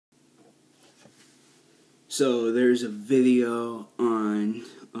So there's a video on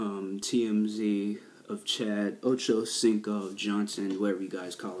TMZ of Chad Ochocinco Johnson, whatever you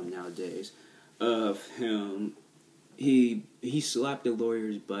guys call him nowadays, of him. He slapped the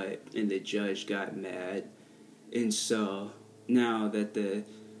lawyer's butt, and the judge got mad, and so now that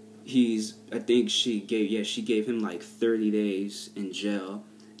I think she gave him like 30 days in jail,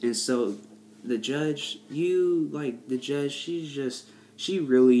 and so the judge, she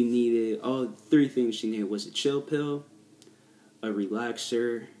really needed all three things she needed was a chill pill, a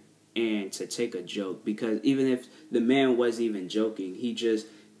relaxer, and to take a joke. Because even if the man wasn't even joking, he just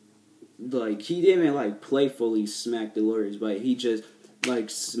he didn't playfully smack the lawyer's butt. He just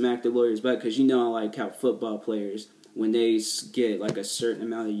smacked the lawyer's butt because how football players, when they get like a certain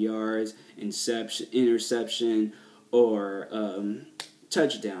amount of yards, interception, or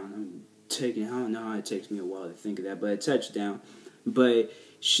touchdown. I don't know how it takes me a while to think of that, but a touchdown. But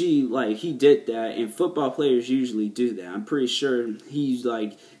he did that, and football players usually do that. I'm pretty sure he's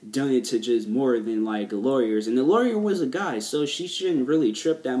done it to just more than lawyers, and the lawyer was a guy, so she shouldn't really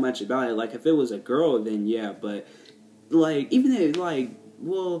trip that much about it. If it was a girl, then yeah, but even if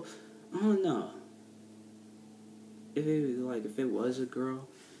well, I don't know. If it was a girl,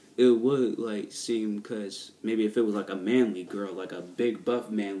 it would seem, because maybe if it was a manly girl, a big buff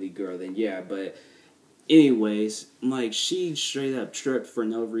manly girl, then yeah. But anyways, she straight up tripped for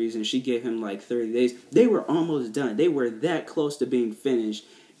no reason. She gave him 30 days. They were almost done. They were that close to being finished.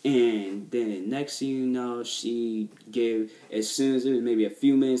 And then next thing you know, she gave, as soon as it was maybe a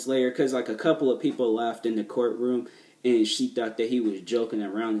few minutes later, because a couple of people left in the courtroom, and she thought that he was joking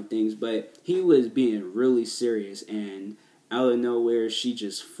around and things, but he was being really serious. And out of nowhere, she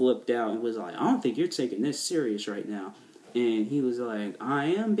just flipped out and was like, "I don't think you're taking this serious right now." And he was like, "I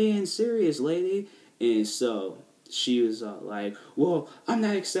am being serious, lady." And so she was "Well, I'm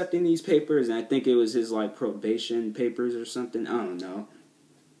not accepting these papers." And I think it was his probation papers or something. I don't know.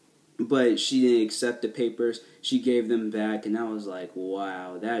 But she didn't accept the papers. She gave them back, and I was like,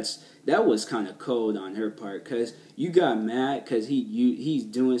 "Wow, that was kind of cold on her part." Because you got mad because he's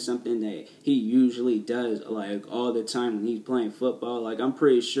doing something that he usually does all the time when he's playing football. I'm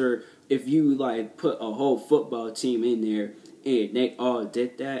pretty sure if you put a whole football team in there and they all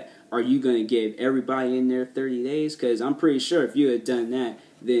did that, are you gonna give everybody in there 30 days? Because I'm pretty sure if you had done that,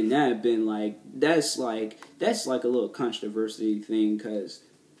 then that had been that's a little controversy thing. Because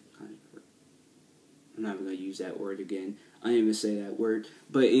I'm not even going to use that word again. I didn't even say that word.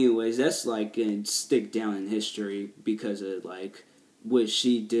 But anyways, that's going to stick down in history because of what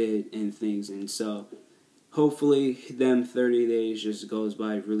she did and things. And so hopefully them 30 days just goes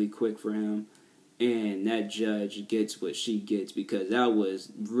by really quick for him. And that judge gets what she gets, because that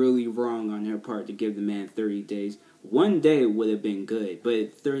was really wrong on her part to give the man 30 days. 1 day would have been good,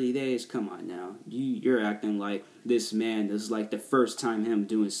 but 30 days, come on now. You're acting like this man is the first time him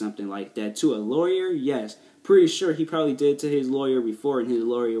doing something like that. To a lawyer, yes. Pretty sure he probably did to his lawyer before, and his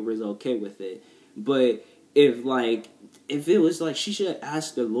lawyer was okay with it. But if it was she should have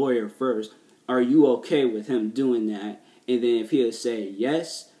asked the lawyer first, "Are you okay with him doing that?" And then if he would say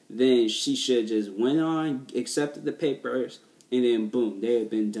yes, then she should just went on, accepted the papers, and then boom, they had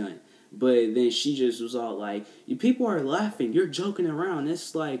been done. But then she just was all "You people are laughing, you're joking around."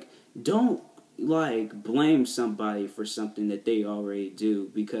 It's don't blame somebody for something that they already do,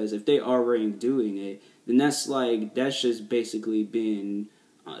 because if they already doing it, then that's just basically being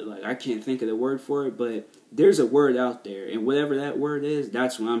I can't think of the word for it, but there's a word out there, and whatever that word is,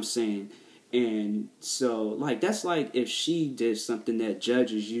 that's what I'm saying. And so, that's if she did something that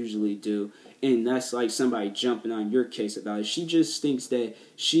judges usually do, and that's somebody jumping on your case about it. She just thinks that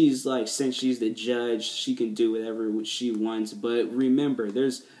she's since she's the judge, she can do whatever she wants. But remember,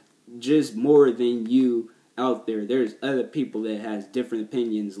 there's just more than you out there. There's other people that has different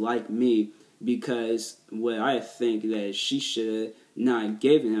opinions like me, because what I think that she should have not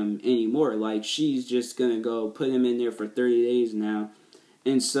given him anymore. She's just gonna go put him in there for 30 days now.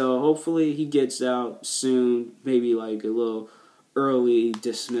 And so hopefully he gets out soon, maybe a little early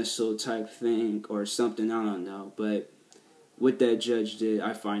dismissal type thing or something, I don't know. But what that judge did,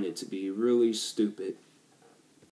 I find it to be really stupid.